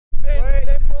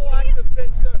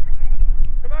Dexter.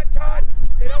 Come on, Todd.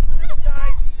 They don't move them,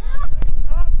 guys.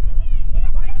 Up.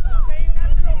 Michael, stay in that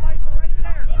middle, Michael, right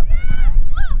there.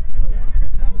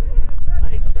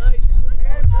 Nice.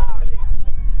 Hands on.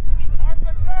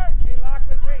 Martha, sir. Hey,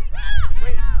 Lachlan, wait.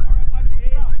 Wait. All right, watch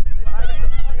it.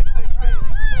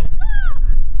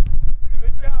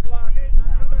 Good job, Lachlan.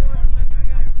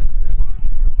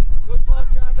 Good ball,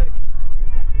 Javik.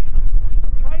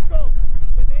 Michael,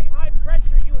 when they high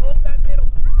pressure, you hold that middle.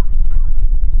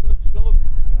 Good slug.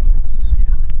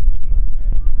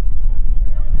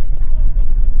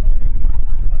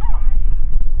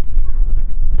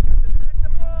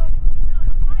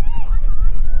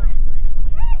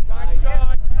 Nice,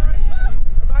 Sean.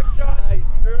 Come on, Sean. Nice.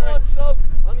 Good. Come on, slug.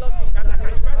 Unlucky. Got that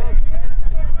nice better.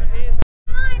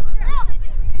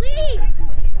 Lead!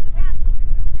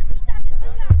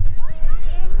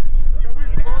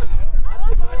 Come on. That's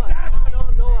it, Noah. Come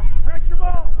on, Noah. Pressure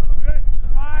ball. Good.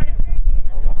 Slide.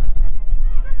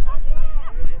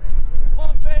 Come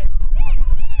on, Finn.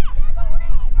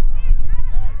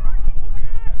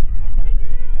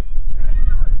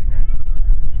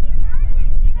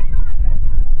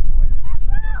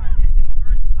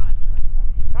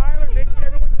 Tyler, make sure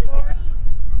everyone's smart.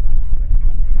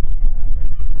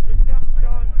 Good job,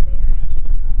 Sean.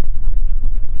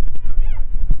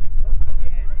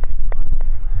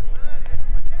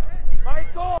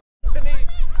 Michael! Anthony,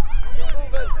 you're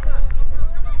moving.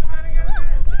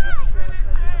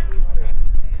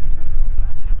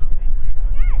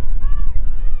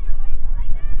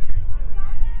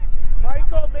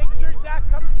 Michael, make sure Zach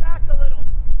comes back a little.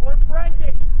 Or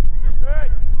Brendan.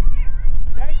 Good.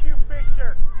 Thank you,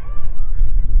 Fisher.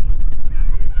 Here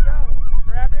you go.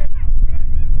 Grab it.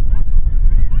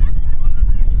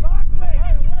 Lachlan!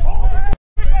 Hold it!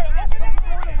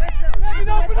 He's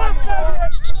open up,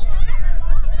 Seven!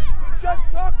 We just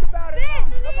talked about it.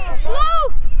 Come on, Slow!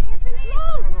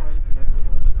 Slow!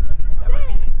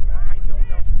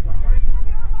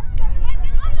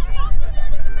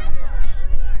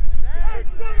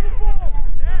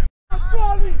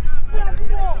 I don't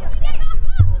know.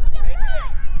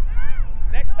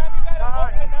 Next time you gotta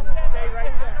open up that. Stay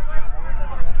right there.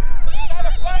 You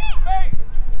gotta find space.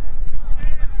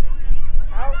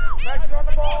 Out. Pressure on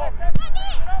the ball.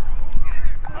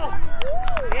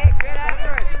 Yeah, good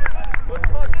effort. Good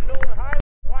touch, Noah.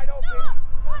 Wide open.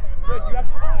 Good. You have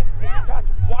time. Make your touch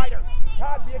wider.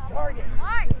 Todd, be a target.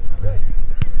 Good.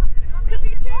 Could be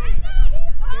a turn.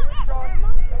 Stay with Sean.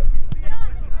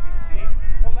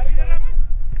 Don't let it go.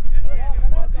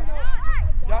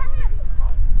 Yup.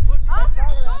 Up,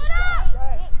 Tyler, load on the up. side. Go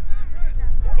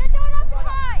ahead. Get down up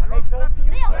high. Hey, both of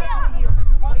you. Leo, Zach, here. Leo.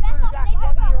 Wait for Zach.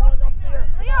 One here, one up there.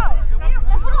 Leo, let's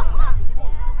go.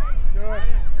 Good.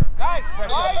 Guys,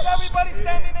 why is everybody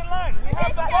standing in line? We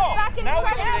have the ball. Back in Now we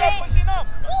pressure. start pushing up.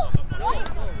 What?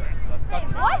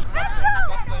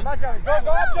 Come on, Sean. Go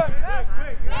up, Sean.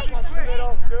 Nate. Across the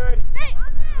middle. Good. Nate.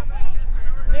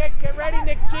 Nick, get ready,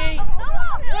 Nick G.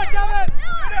 Push shove it.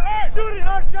 Shoot it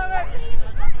hard, shove it.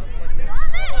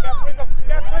 Step with him.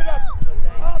 Step with him.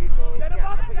 Up. Get him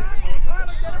up, Zach.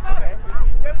 Tyler, get him up.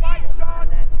 Get wide, Sean.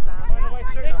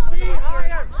 Nick G,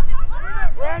 higher.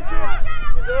 Brandon.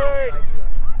 Good.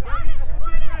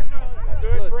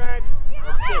 Good, Brand.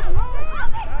 That's good.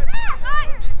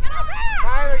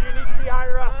 Tyler, you need to be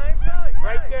higher up.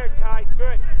 Right there, Ty.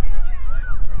 Good.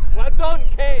 Well done,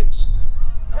 Kane.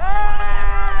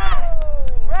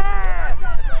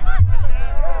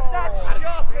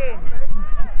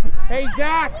 Hey,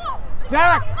 Zach.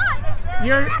 Zach,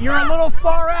 you're a little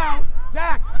far out.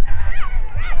 Zach.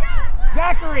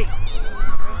 Zachary.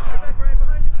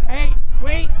 Hey,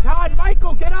 wait, Todd.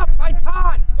 Michael, get up by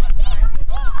Todd.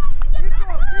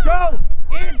 Go.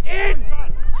 In.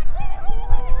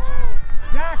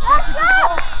 Zach, that's a good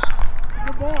ball.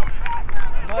 Good ball.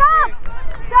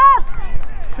 Stop!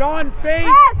 Sean,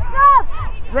 face. Stop!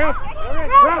 Ref.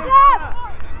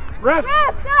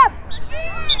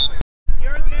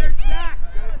 You're there, Zach.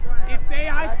 If they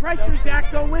high pressure,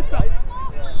 Zach, go with them.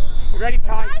 You ready,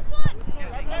 Ty?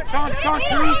 Sean,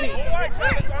 too easy.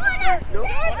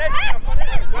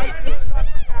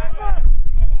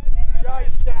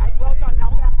 Nice, Zach. Well done. Now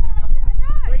back.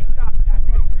 Great job, Zach.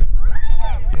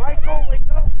 Michael,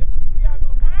 wake up.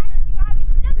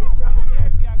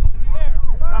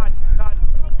 Todd.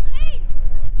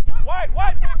 Wide,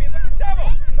 baby. Look at Chavo.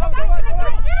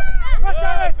 Rush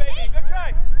on it. Baby, good try.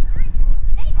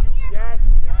 Yes.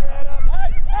 Get up.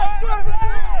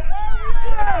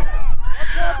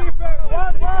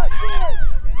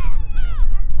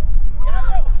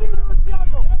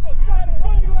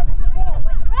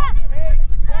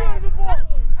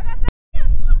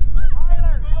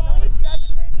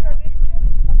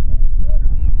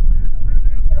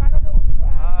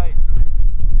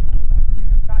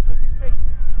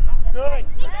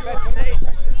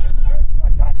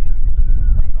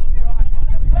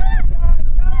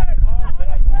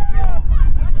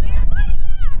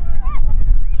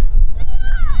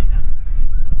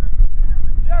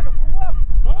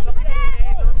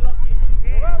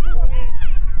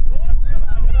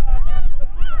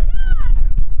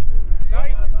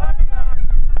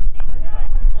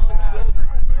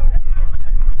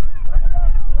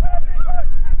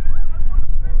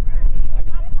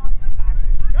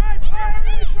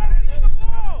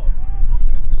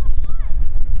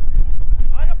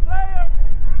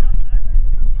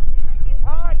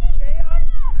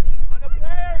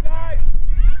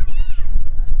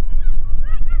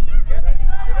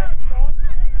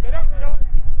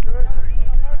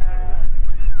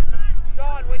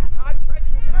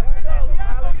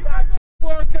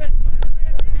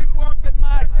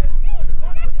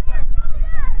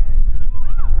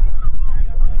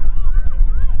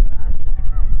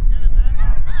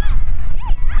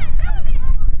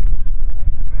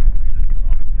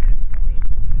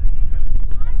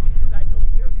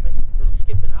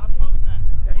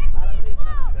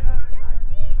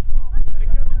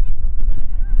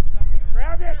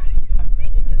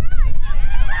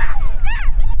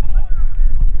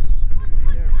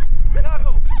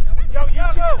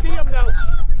 No,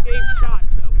 save shots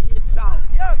though. He is solid.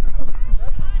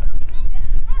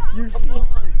 You see,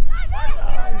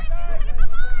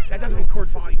 that doesn't record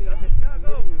volume, does it?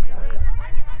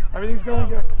 Everything's going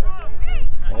good.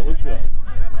 All is well.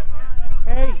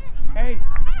 Hey,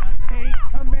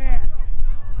 command.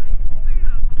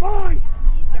 Mine.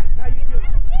 That's how you do it.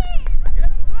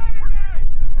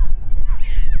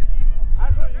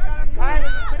 Tyler,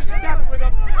 you could have stepped with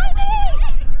him.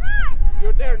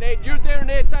 You're there, Nate. You're there,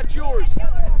 Nate. That's yours.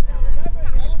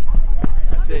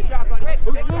 That's it. Good job, buddy.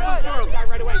 Who's moving, girl? Guy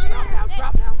right away.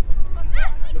 Drop now.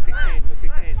 Look at Kane. Look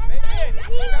at Kane.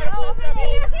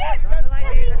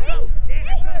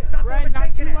 Brad,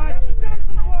 not too much.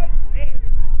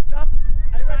 Stop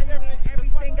evaluating every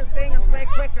single thing and play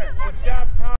quicker. Good job,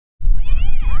 Tom.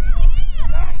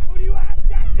 Jack, who do you have?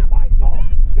 Jack and Michael.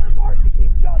 You're marking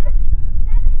each other.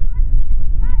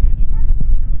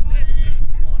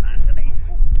 Come on, Anthony.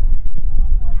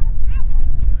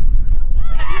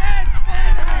 Yes!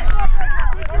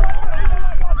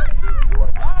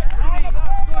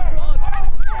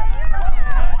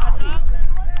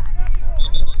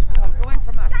 Go in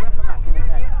for Matt.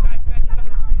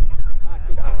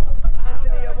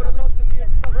 Anthony, I would have loved to be in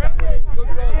stuff that way. Good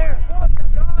run.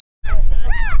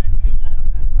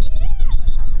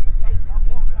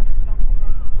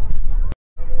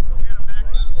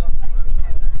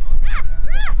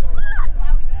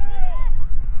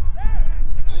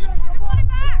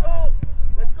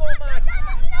 Let's go, Max.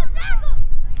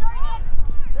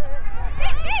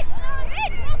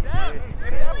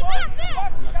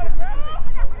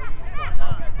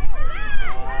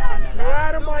 You're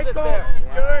at him, Michael.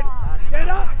 Good. Get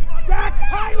up. Zach,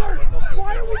 Tyler.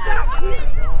 Why are we back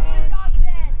here?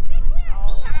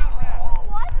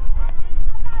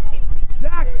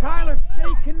 Zach, Tyler,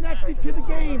 stay connected to the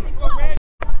game.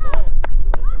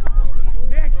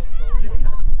 Nick, you can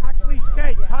actually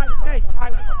stay. Stay.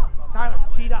 Tyler,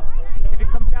 cheat up. If it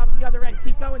comes out the other end,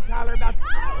 keep going, Tyler. About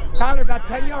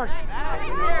 10 yards.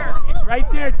 Right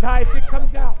there, Ty, if it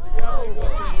comes out.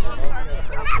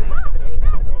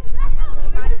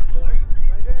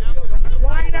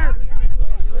 Wider.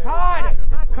 Todd,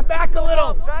 come back a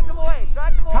little. Drag them away.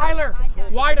 Tyler,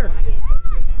 wider.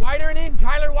 Wider and in,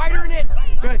 Tyler, wider and in.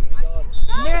 Good.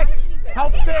 Nick,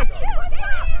 help fish.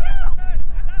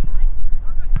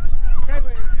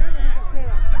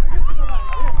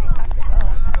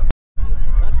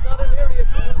 That's not an area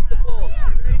to lose the ball.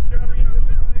 You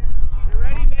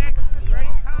ready, Nick? You ready,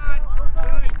 Todd?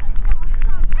 Good.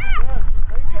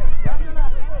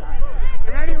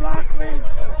 You ready, Lachlan?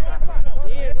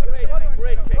 Ian,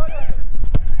 great kick.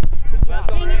 Well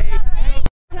done, Nate.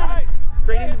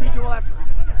 Great individual effort.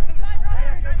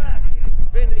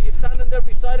 Finn, are you standing there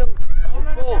beside him?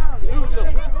 Good ball. Lose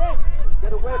him.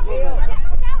 Get away from him.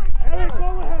 Eric,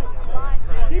 go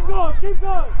ahead. Keep going. Good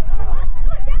ball.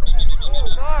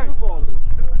 Tyler.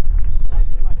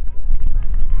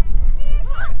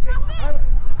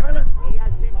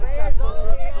 Like that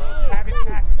ball. Have it,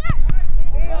 Matt.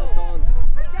 Well done.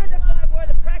 Identify where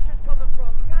the pressure's coming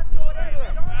from. You can't throw it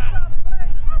anywhere.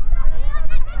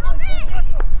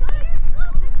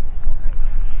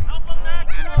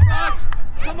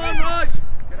 Come on, Raj.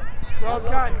 Well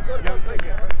done.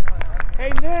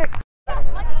 Hey, Nick.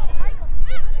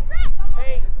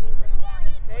 Hey,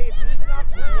 if he's not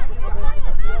playing, you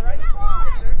all right?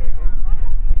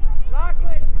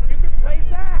 Lachlan, you can play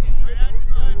Zach.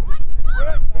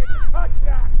 Good. Take a touch,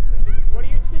 Zach. What do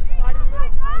you see? Slide in the middle.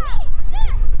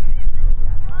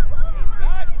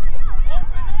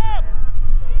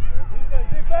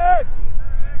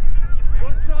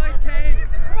 Good try, Kane.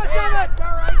 Come on, shove it.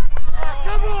 All right.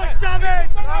 Come on, shove it.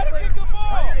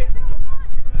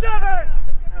 Shove it.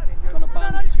 It's going to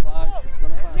bounce, Raj. It's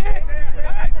going to bounce. Nick.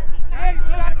 Hey, you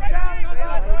got him down.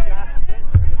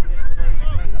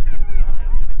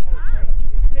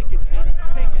 Take it, Kane.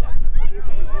 Take it.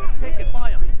 Take it by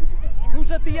him.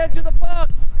 Who's at the edge of the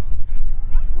box?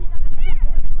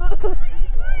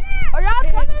 Are y'all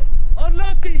Kane. coming?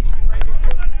 Unlucky.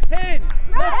 Kane.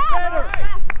 Much better.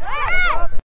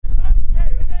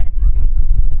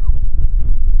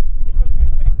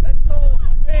 Let's go.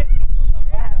 Finn.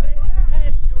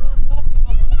 Finn, you're on top of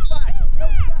him. Move back.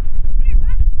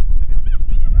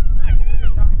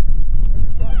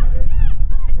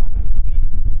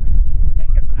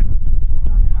 Take it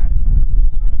back.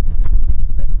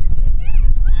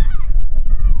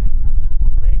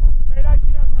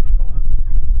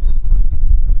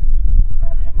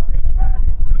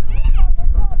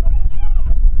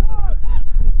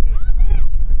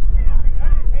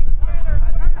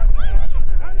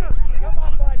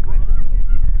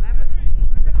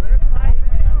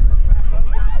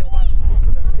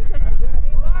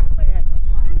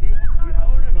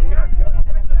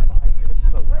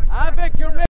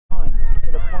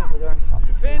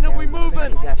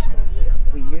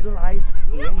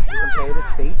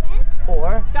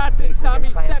 dribbler, That's it, we Sammy,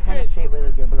 can try and step in. penetrate with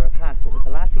a dribble or a pass, but the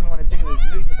last thing you want to do is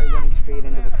lose it by running straight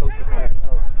into the closest player.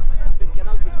 Get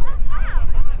out this way.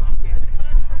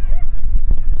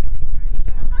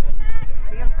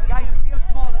 Guys, feel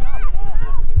small enough.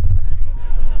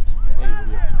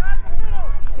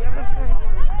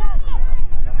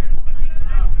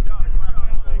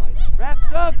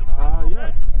 Wraps up.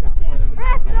 Yes.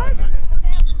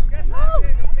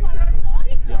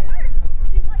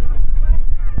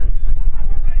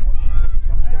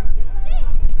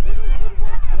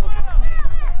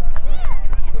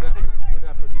 Good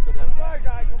effort.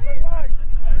 Guys,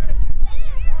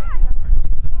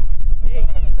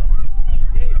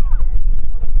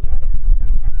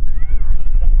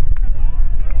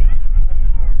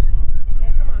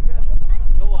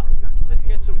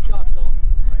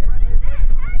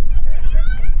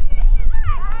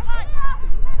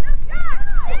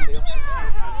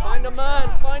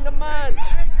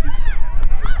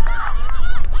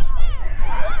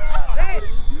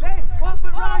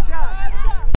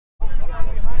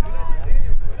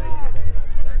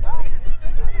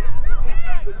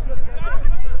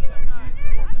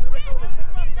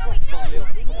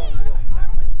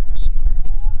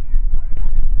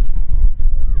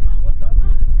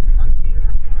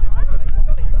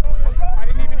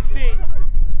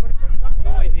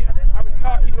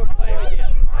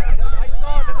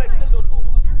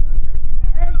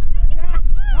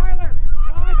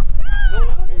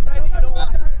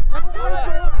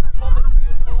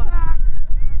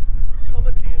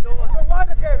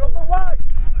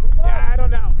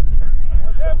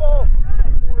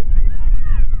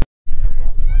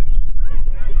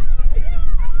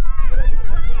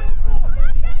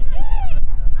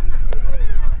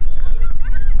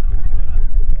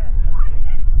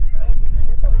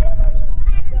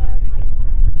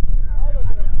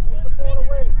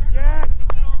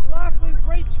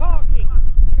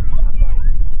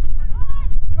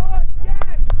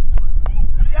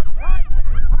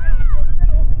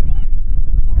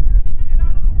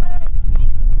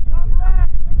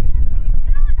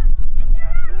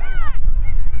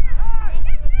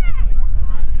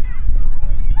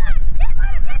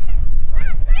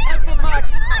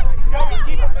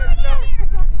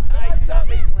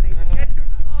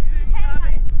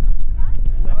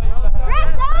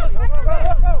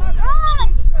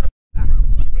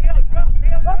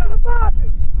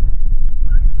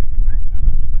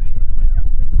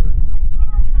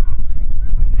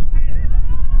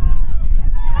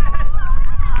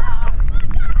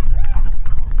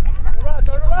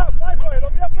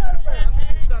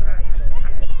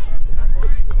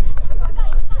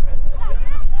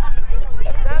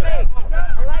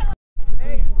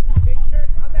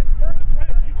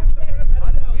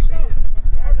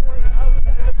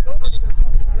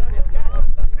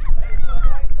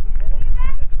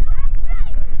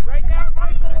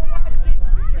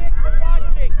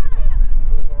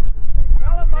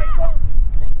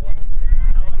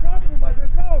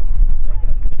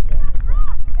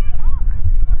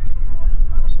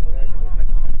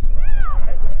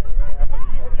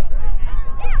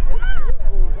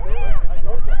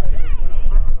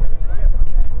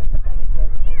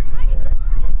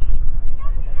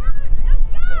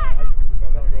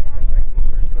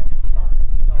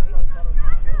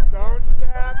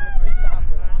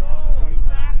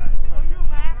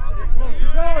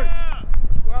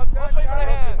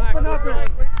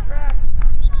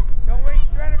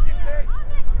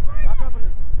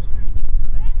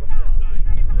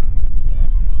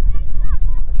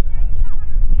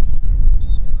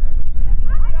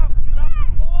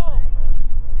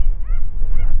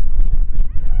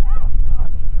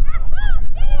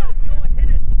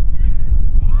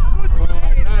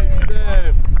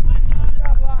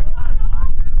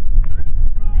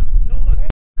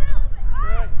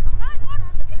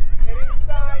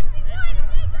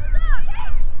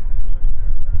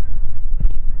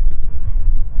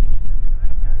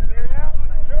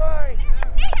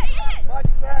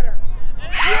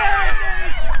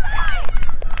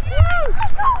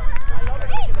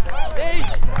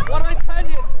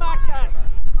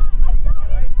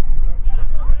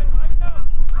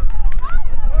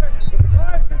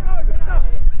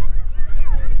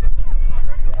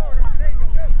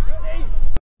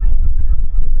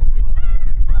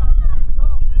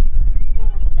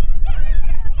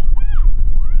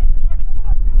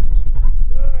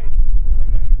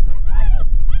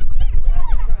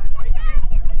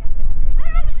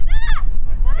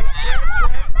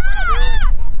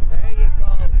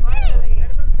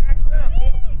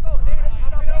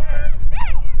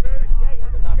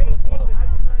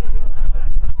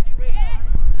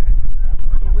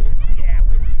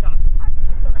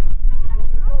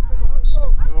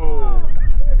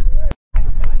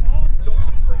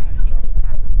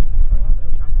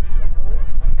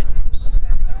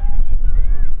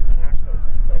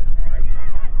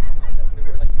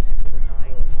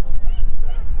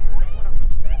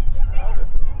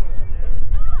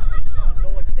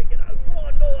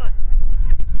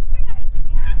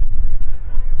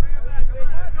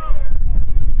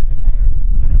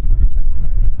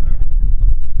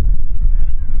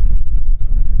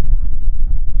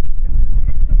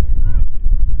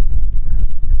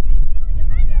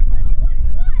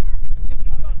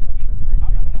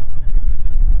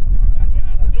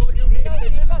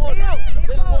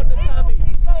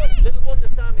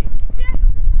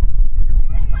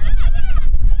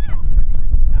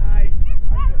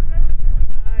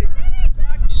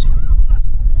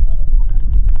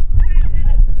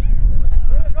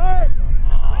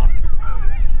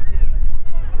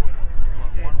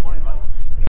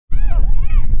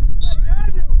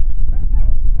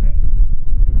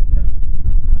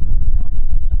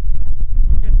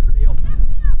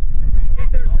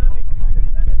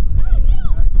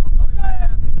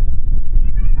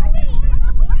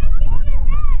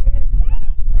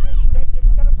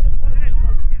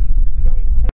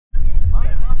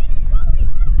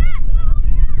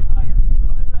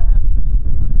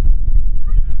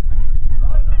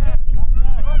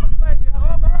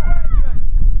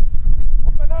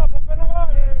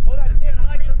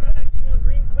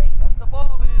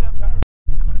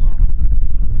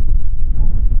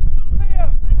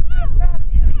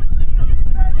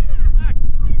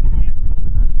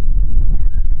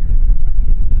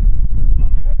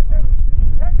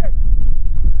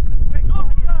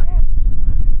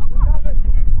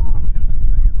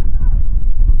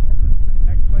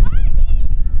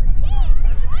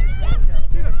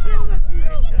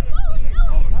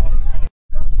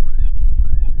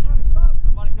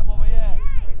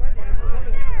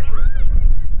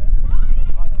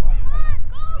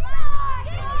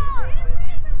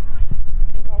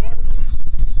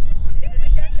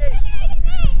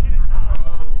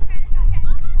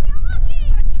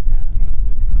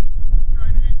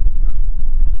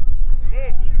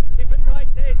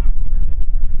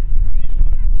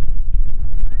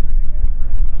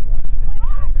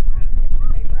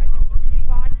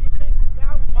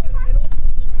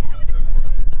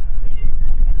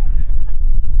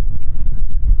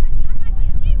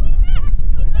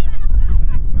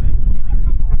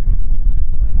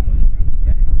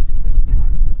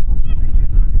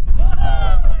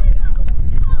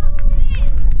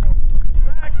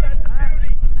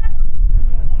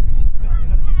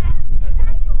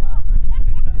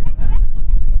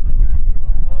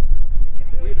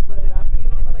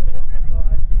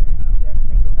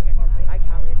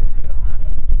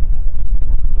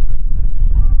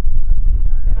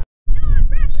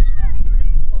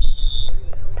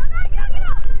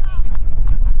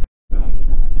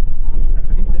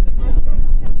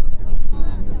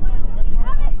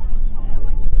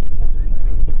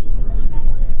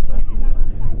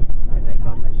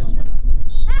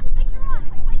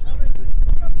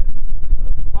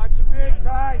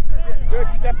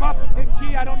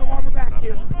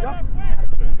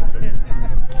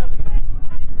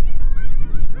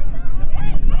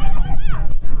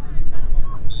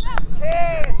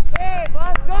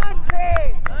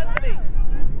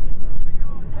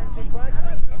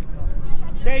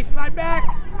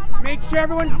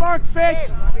 everyone's marked, Fish.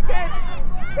 Are we good?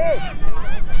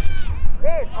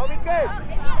 Dave, are we good?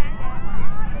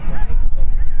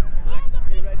 Max,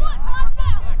 be ready.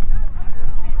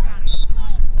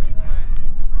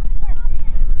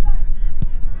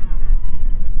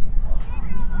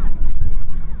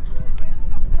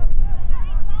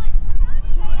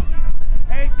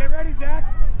 Hey, get ready,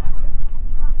 Zach.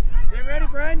 Get ready,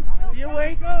 Bren. You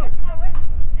wait.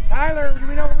 Tyler, do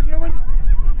we know what we're doing?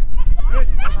 Good.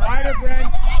 Rider,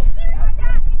 Bren.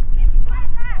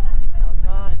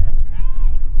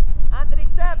 Anthony,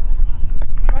 step.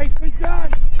 Nicely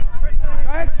done. Go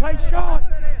ahead, play Sean.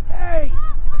 Hey.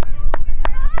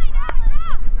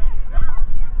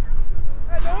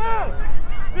 Hey, Noel!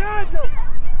 Behind you!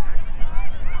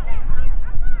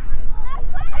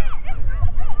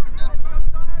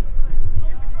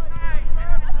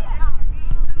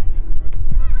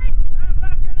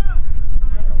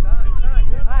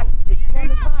 It's too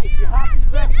tight. You have to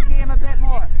stretch the game a bit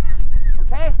more.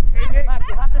 Okay? Hey, Nick. Max,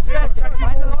 you have to stretch it.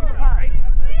 Find the longer pass.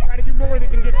 Try to do more than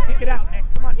can just kick it out, Nick.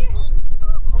 Come on. Well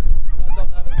done,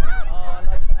 Avic. Oh, I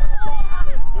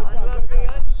like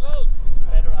that.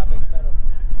 Better, Avic, better.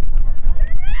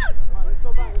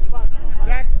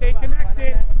 Zach, stay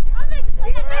connected.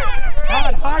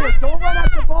 Todd, higher. Don't run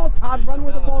at the ball, Todd. Run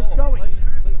where the ball's going.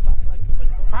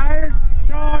 Higher,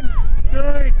 Sean.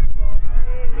 Good.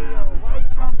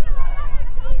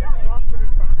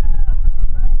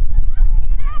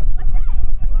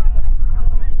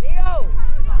 Leo!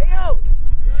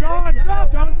 Sean,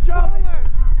 don't jump.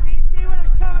 See where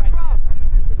it's coming from.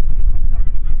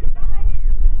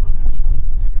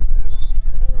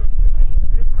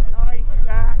 Nice,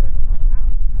 Zach.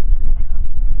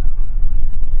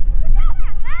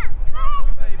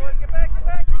 Get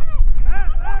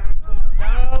back!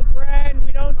 No, Bren.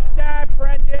 We don't stab,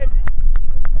 Brendan.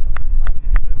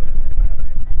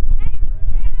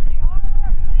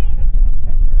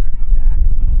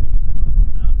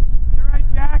 You're right,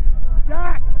 Zach.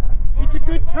 Zach, it's a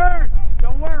good turn.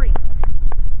 Don't worry.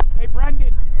 Hey,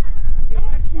 Brendan,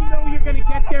 unless you know you're going to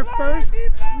get there first,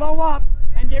 slow up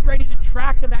and get ready to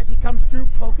track him as he comes through.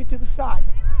 Poke it to the side.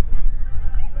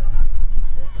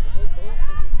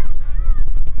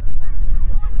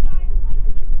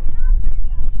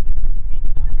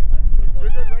 You're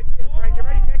good right there, Brendan. You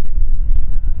ready, Nick?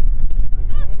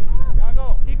 Yago!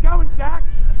 Keep going, Zach.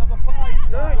 Number 5,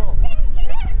 Yago!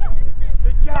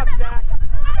 Good job, Zach.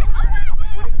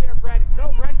 Win it there, Brendan.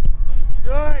 Go, Brendan.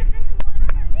 Good.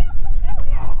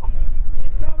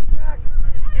 Keep going, Zach.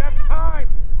 You have time.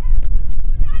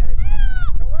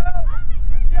 Noel!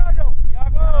 Yago!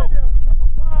 Yago! Number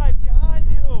 5, behind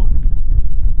you!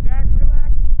 Zach,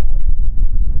 relax.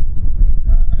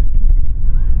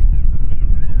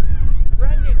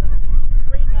 Brendan,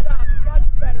 great job. Much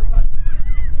better, bud.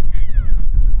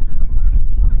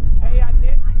 Hey,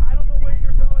 Nick, I don't know where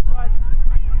you're going, bud.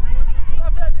 Come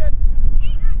on, Brendan!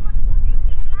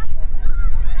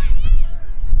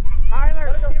 Tyler,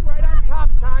 sit right on top,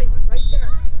 Ty. Right there.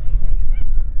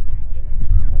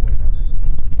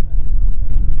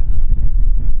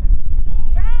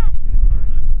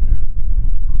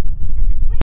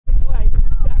 Play.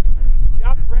 Step.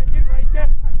 Yup, Brendan, right there.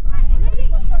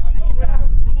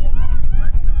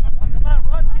 Come on,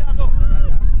 run, Yago!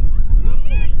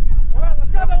 All right,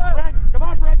 let's go, Noel! Brendan, come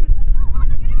on, Brendan.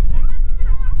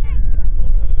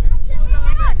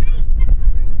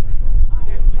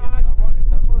 Yes, Todd.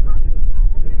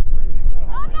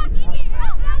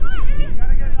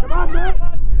 Come on, Nick.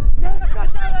 Nick.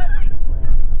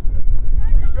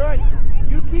 Good.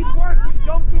 You keep working.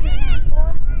 Don't get in the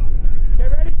form. Get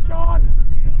ready, Sean.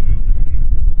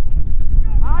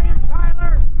 Iron,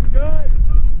 Tyler. Good.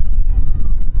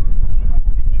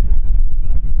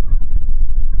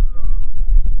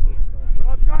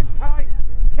 Well done, Ty.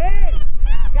 Hey!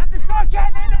 You have to start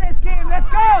getting into this game. Let's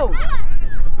go!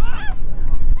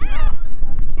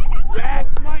 Yes,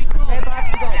 Michael. Hey,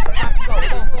 back to go. Back to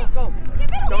go. Go.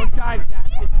 Don't dive, Zach.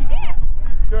 Just keep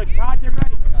good. Todd, you're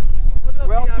ready.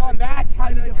 Well done. That's how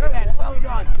you defend. Well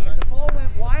done. The ball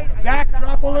went wide. Zach,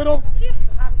 drop a little. You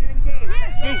have to engage.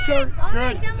 Yes, sir.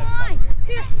 Good. Down the line.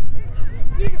 Here.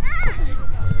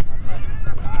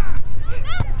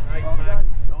 Well done.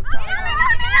 Don't dive.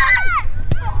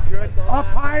 Good. Up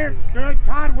higher. Good.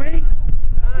 Todd, wait.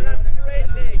 That's a great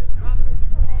day.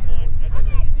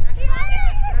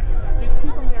 Just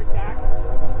keep him there, Zach.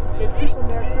 Just keep him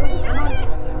there. Good. Come on.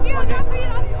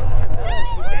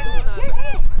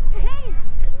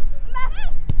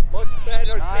 Much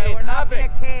better, Kane. we're not gonna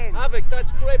Kane. Avic,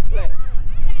 that's great play.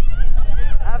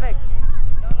 Avic.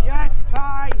 Yes,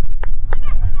 Ty.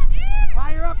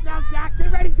 Fire up now, Zach.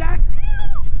 Get ready, Zach.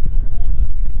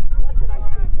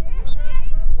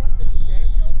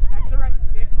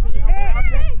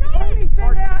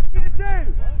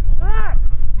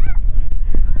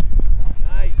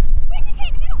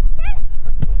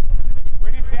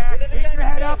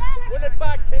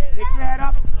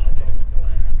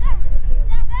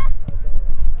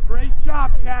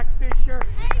 Zach Fisher.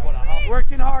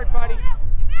 Working hard, buddy.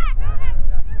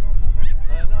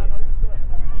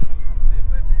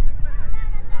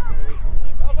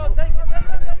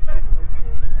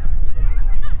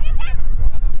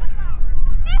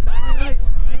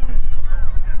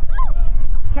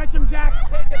 Catch him, Zach.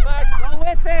 Take it, Max. Go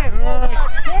with him.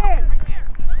 Good.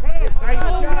 Nice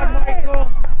job,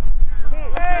 Michael.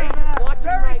 Hey, Watch him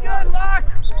Very right good, now. Lock.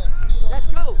 Let's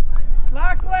go.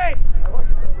 Lockley.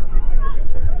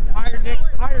 Higher, Nick.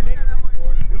 Higher, Nick.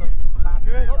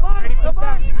 Good. Come on, Ready for come the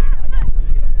on. bounce, Nick.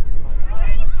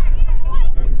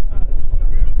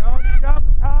 Don't jump,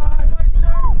 Todd.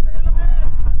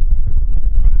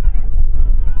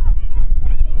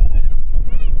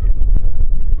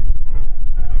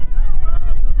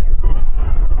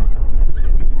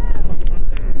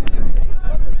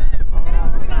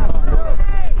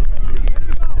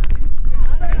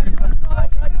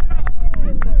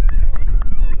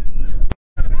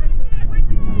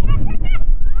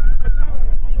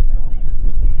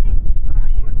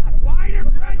 Wider,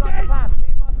 Brendan.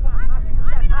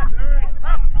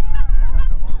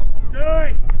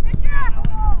 Good.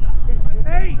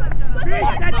 Hey, Fish,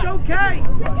 that's okay.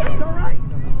 That's all right.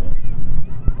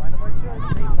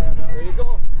 There you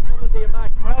go. Come with you,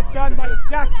 Max. Well done, Mike.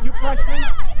 Zach, you pressuring?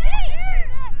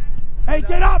 Hey,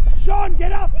 get up. Sean,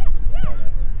 get up.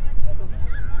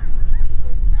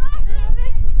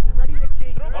 Ready to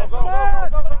kick. Go, go, Come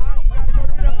on. go, go,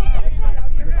 go.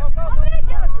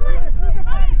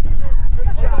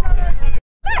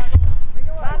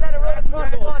 Let it run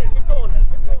across the body. Keep going.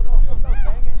 Keep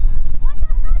going.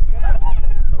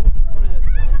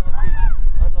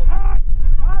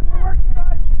 Todd, we're working,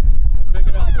 bud. Pick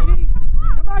it up.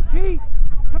 Come on, T.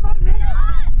 Come on, Nick.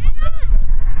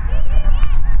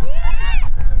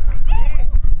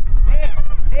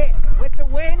 Nick, with the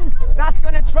wind, that's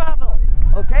going to travel,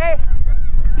 okay?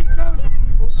 Keep going.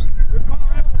 Good call,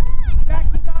 Ref. Zach,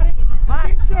 you got it.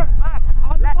 Max, Fisher. Max,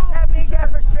 On the ball, let me Fisher.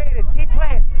 get frustrated. Keep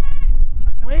playing.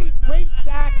 Wait,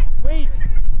 Zach. Wait.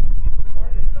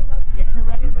 Get you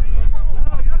ready? No,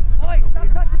 Boy, stop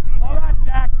touching me. Hold on,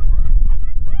 Zach.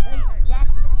 Hey, Zach.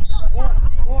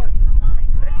 Four.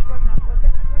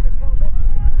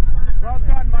 Well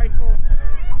done, Michael.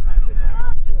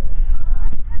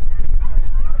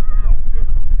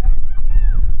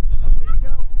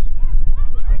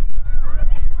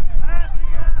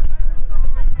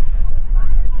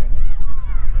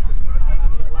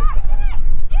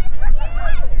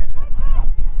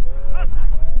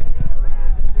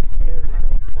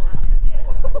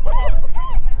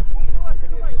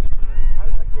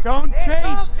 Don't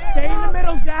chase. Stay in the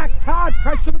middle, Zach. Todd,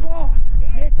 pressure the ball.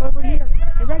 Nick, over here.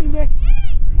 You ready, Nick?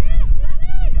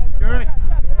 Good.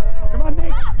 Come on,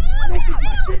 Nick. Nick, he's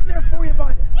just sitting there for you,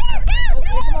 bud. Oh, take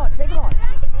him on, take him on.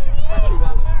 Watch you,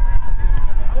 Ravi.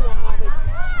 Go on, Ravi.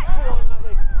 Go on,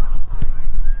 Ravi.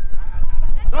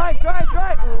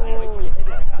 Drive. Oh, you hit it.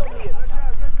 Don't hit it.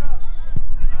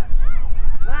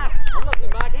 Max, Unlucky,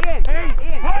 Max. Ian, Hey,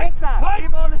 take that. punt.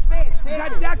 Give all the space. You Take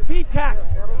got it. Zach P-tack.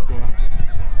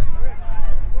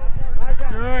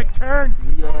 Good turn.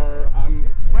 We are.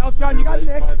 Well done. You got right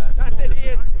Nick. by that That's it,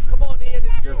 Ian. Come on, Ian.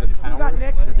 It's There's you. a You still tower. got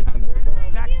Nick. They're behind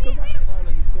Wardlow. Zach still got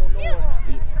Nick. He's going nowhere.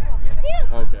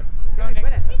 Okay. Go, Nick.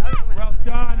 Win it. Now you win it. Well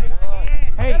done.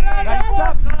 Hey, nice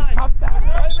job. Tough that.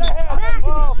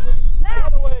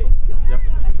 Other way. Yep.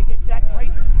 And to get Zach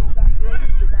right, go back early,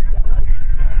 go back that way.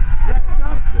 Yeah,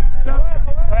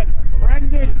 Good.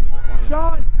 Brendan.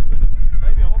 Sean.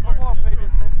 Baby, one more ball, baby.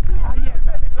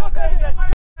 Go, baby.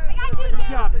 Good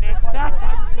job, Nick. That's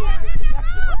how you do it. You're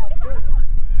connected. Good.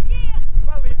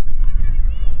 Come on, Liam.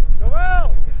 Joel.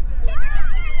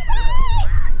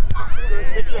 Good.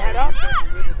 Pick your head up.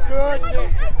 Good,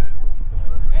 Nick.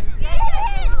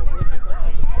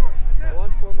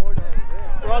 One for more than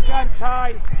yeah. Well done,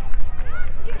 Ty.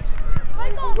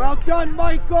 Well done,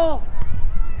 Michael.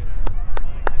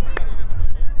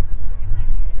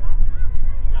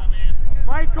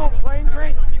 Michael, playing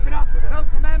great. Keep it up. So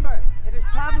remember, if it's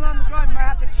traveling on the ground, you might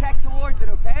have to check towards it,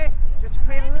 okay? Just to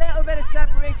create a little bit of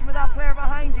separation with that player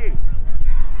behind you.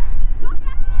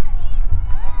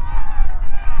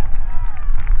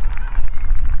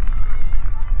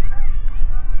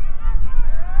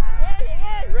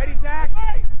 You ready, Zach?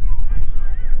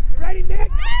 You ready,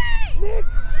 Nick? Nick?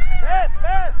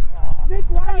 Pass. Nick,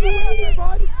 why are you waiting,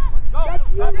 bud? Go. That's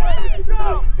you. That's That's right. what you're Go.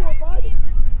 waiting for, bud.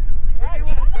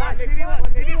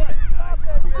 TV1.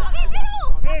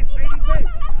 Hey, 3v2.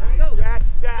 There we go. Zach.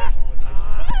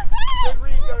 Good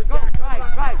read there, Go, Zach.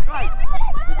 drive.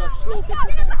 We got slow, get your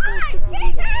back forward if you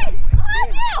need it.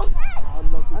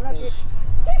 Unlucky.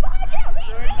 Good, Michael.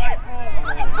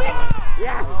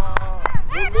 Yes.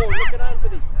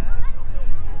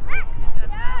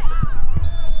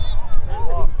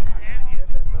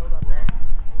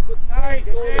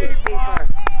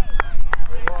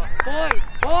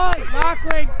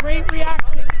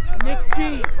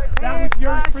 G, that was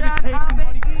yours for the taking,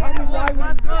 buddy. Tell me why we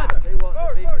didn't grab it.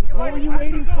 What were you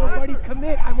waiting for, buddy?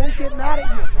 Commit. I won't get mad at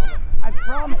you. I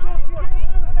promise.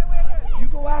 You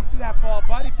go after that ball,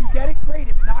 bud. If you get it, great.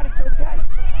 If not, it's okay.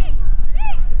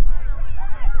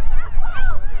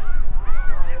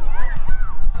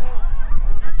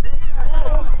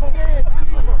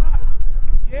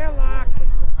 Yeah, lock.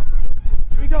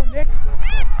 Here we go, Nick.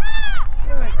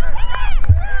 Good.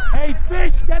 Hey,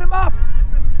 Fish, get him up.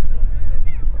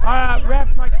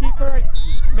 Ref, my keeper,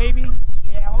 maybe.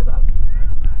 Yeah, hold up.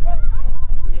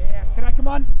 Yeah, can I come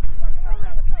on?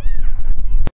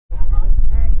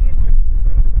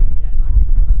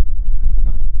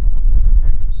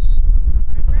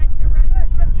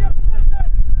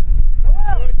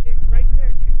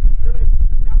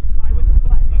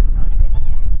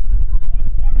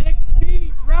 Nick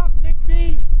B, drop Nick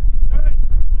B. Good.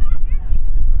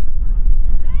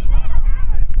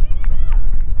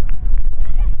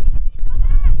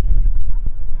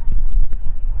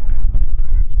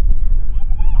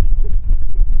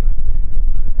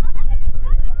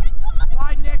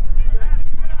 Slide, Nick.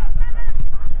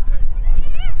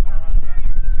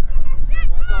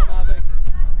 Well done, Avic.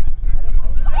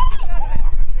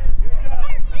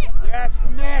 Yes,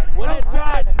 Nick. Well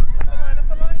done.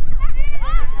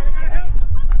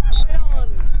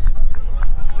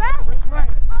 Which way?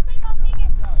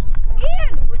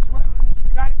 Which way?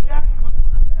 You got it, Jack?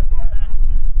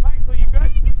 Michael, you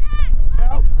good?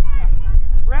 No?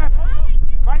 Ref,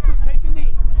 Michael, take a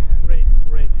knee. Great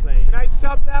play. Can I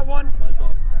sub that one? Well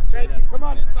done. Thank you. Come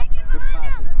on. Good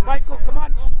passing. Michael, come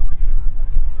on.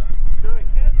 Good.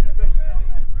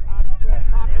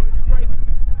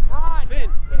 Todd, in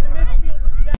the midfield.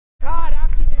 Todd,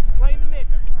 after this, play in the mid.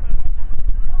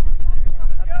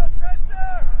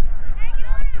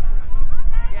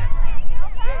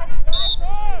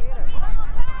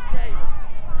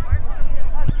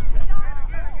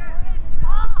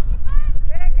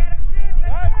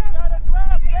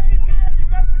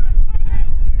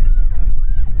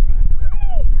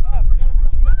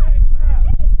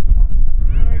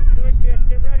 Good, Nick.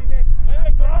 Get ready, Nick.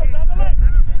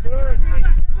 Good.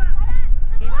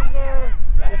 Keep him there.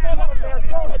 Just keep him there.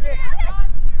 Go ahead, Nick.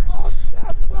 Oh,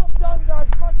 yes. Well done, guys.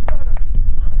 Much better.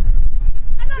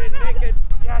 Didn't make it.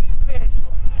 Yes, Fish.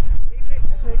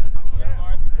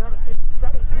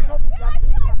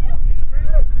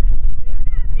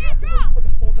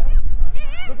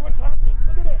 Look at what's happening.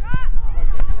 Look at this.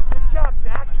 Good job,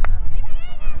 Zach.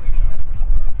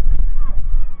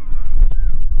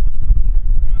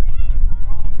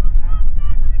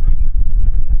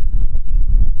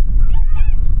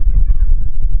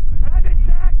 Have it,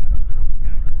 Zach.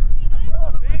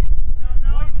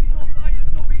 Why is he going by you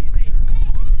so easy?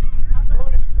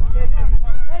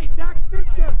 Hey, Zach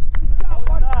Fisher. Good job,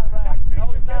 buddy. Zach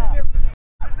Fisher, get in there.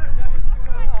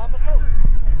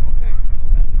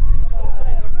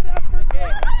 Good effort,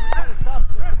 Nick.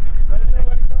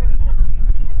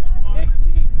 Nick B,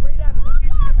 great effort.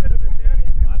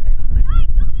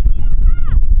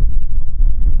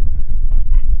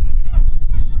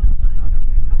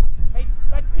 Hey,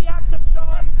 let's be active,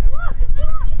 Sean.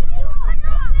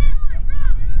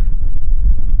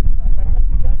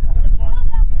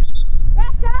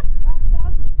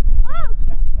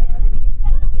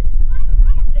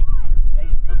 Hey,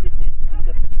 look at this. See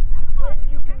the player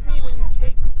you can be when you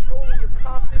take control and you're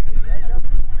confident when you jump.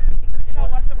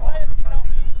 Let the players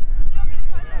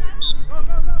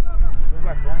Good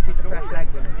work. Don't keep the fresh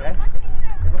legs in, okay?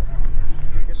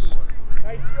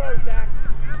 Nice throw, Zach.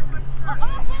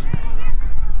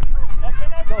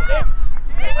 Go.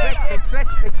 Big switch.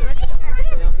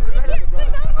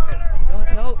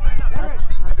 No, that's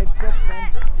not a big switch,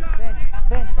 Spin.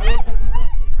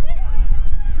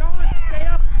 Sean, stay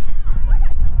up.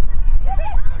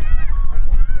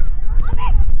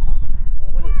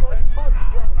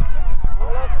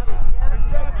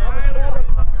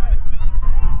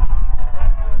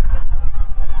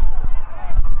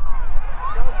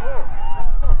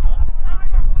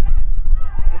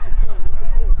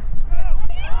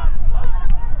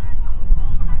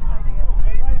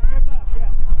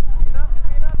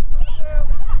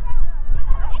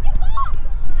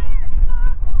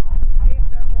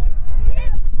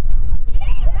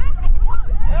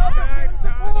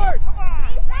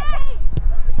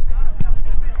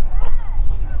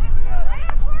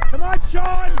 Come on,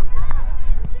 Sean.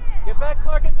 Get back,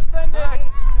 Clark, and defend it.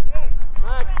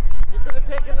 Mac, you could have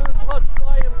taken a little touch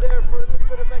by him there for a little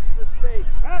bit of extra space.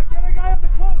 Get a guy on the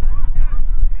close.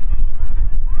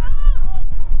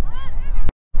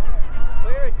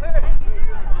 Clear it.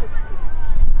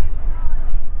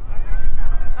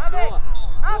 Noah,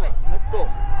 let's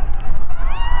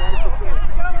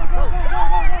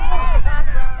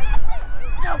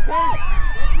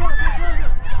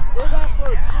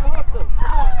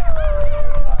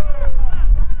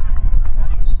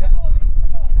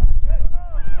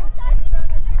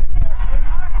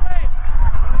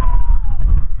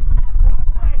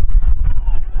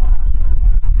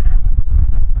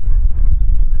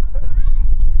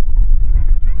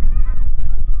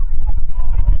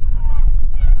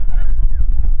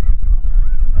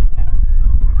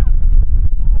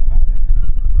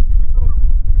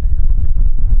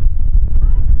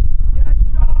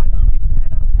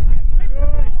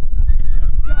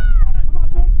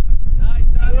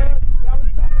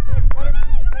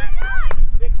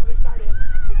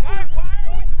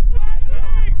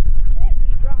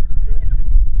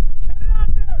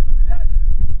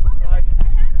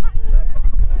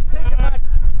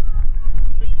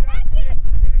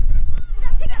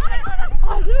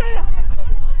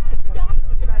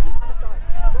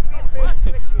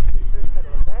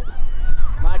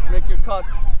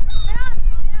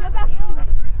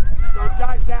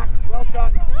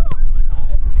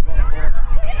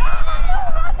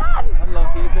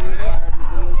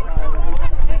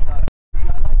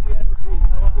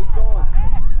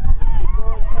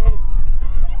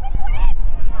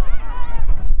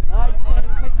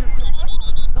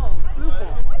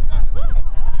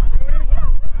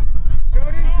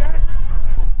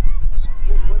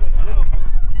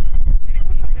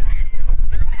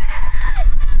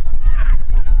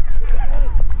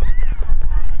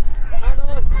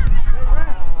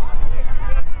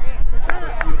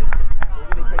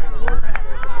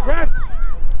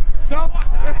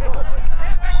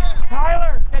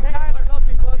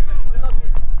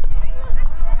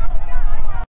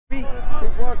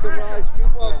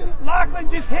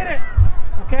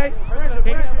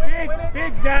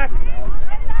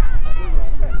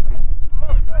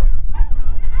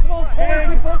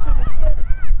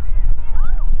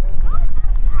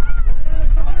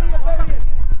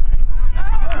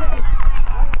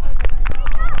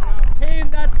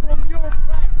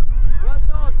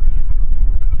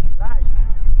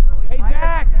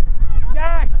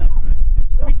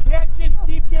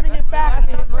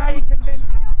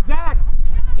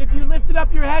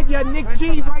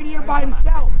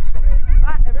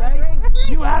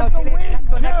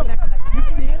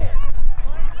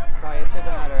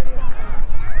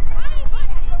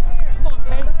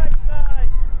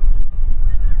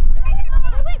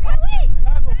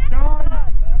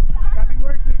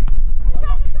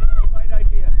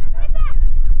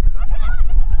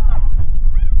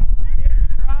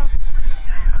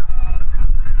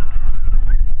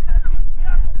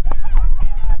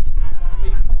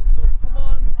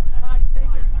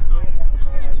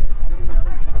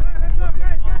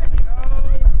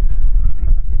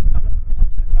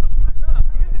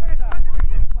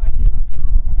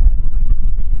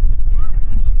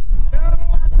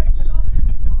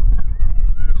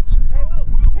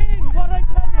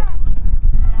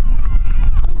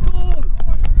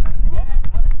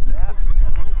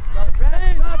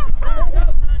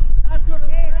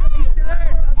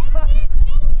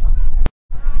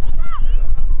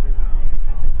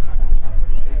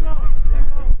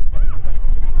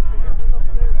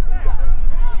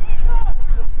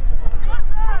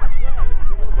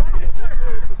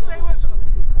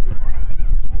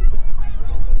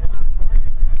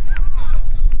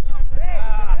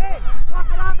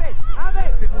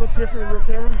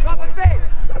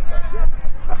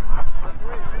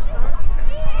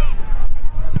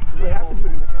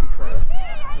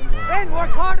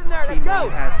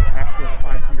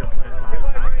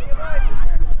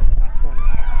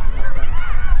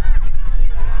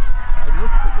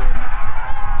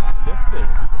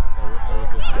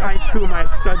two of my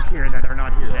studs here that are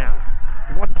not here now.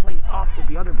 One played up with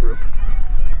the other group,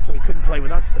 so he couldn't play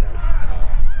with us today.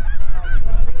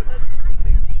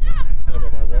 Yeah,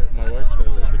 but my wife said it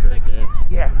was a great game.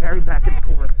 Yeah, very back and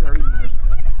forth, very even.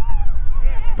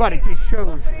 But it just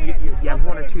shows you have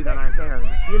one or two that aren't there.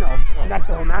 You know, and that's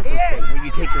the whole Masters thing. When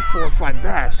you take your 4 or 5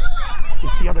 best,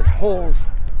 it's the other holes.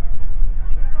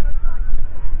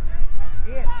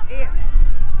 Ian,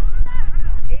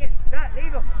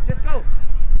 leave him. Just go.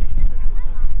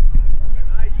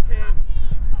 Nice, Tim.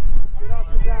 Get off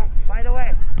the back. By the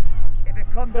way, if it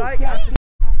comes out, yeah.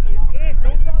 Ian,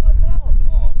 don't follow the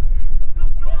ball.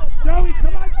 Joey,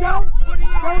 come on, Joe.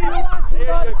 Joey, you watch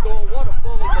There you go. What a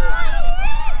ball there.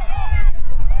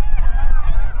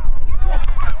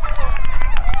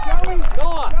 Joey,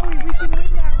 Noah. Joey, we can win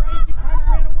that, right? You kind of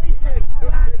ran away from it.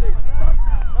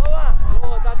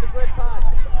 Noah, that's a great pass.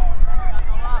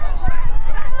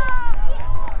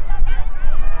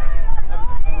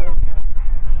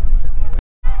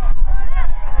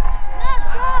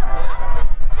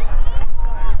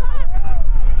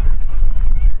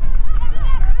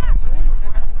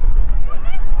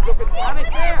 Look at Havoc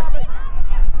there.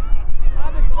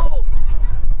 Havoc goal.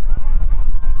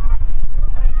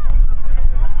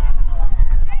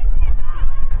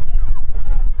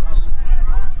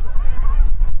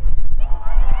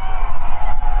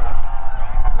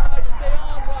 Raj, stay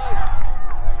on, Raj.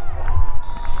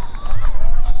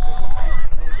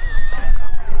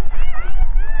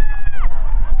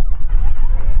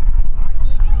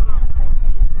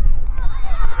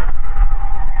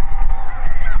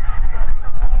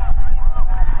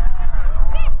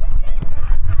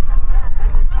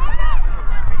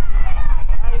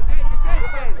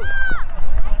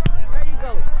 There you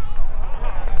go.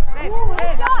 Hey,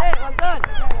 well done.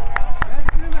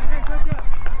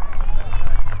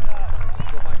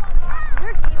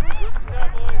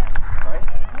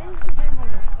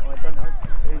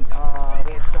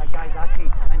 Guys, actually,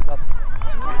 time's up.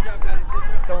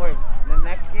 Don't worry. The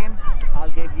next game, I'll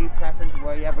give you preference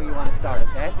wherever you want to start,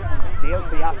 okay? Deal?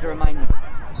 But you have to remind me.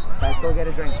 Let's go get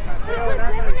a drink.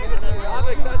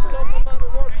 Havoc, that's some amount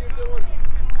of work you're doing.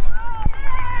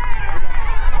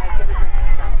 Guys, get a drink.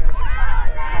 Sam, get a drink.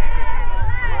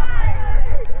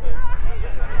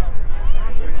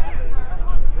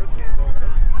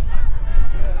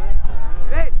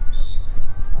 Ben!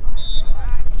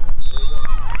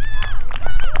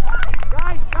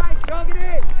 Guys, jog it in!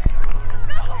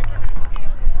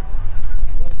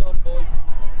 Well done, boys.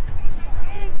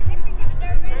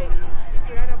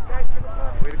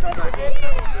 Way to come back.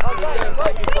 Well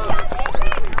done,